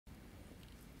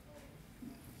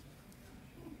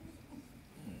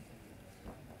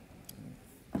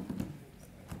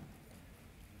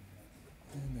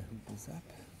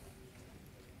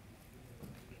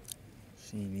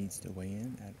She needs to weigh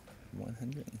in at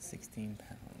 116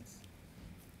 pounds.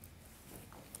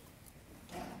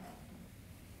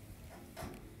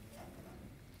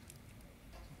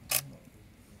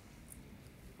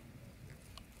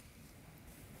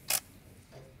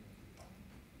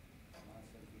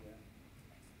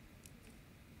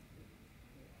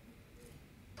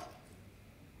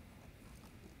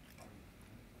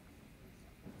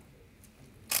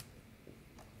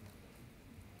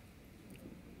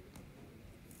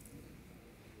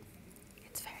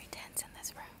 It's very tense in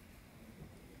this room.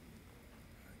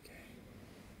 Okay.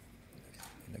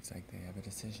 It looks like they have a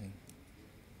decision.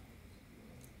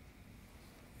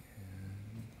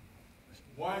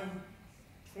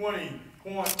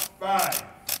 120.5.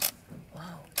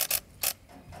 Wow.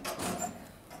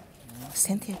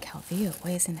 Cynthia Calvillo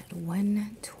weighs in at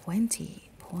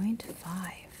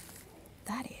 120.5.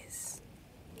 That is,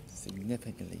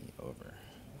 Significantly over.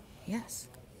 yes,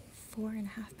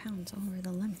 4.5 pounds over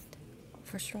the limit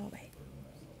for straw weight.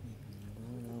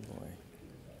 Boy, oh boy.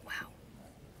 Wow.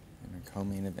 In her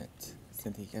co-main event,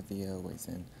 Cynthia Calvillo weighs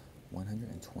in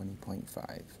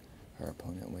 120.5. Her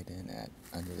opponent weighed in at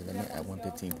under the limit at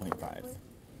 115.5.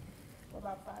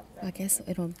 I guess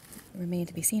it'll remain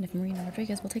to be seen if Marina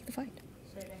Rodriguez will take the fight.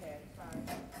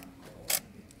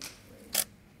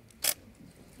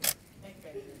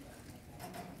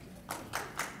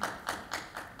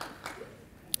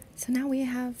 So now we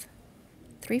have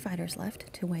 3 fighters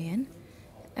left to weigh in.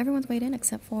 Everyone's weighed in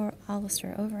except for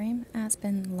Alistair Overeem,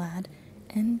 Aspen Ladd,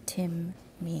 and Tim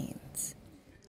Means.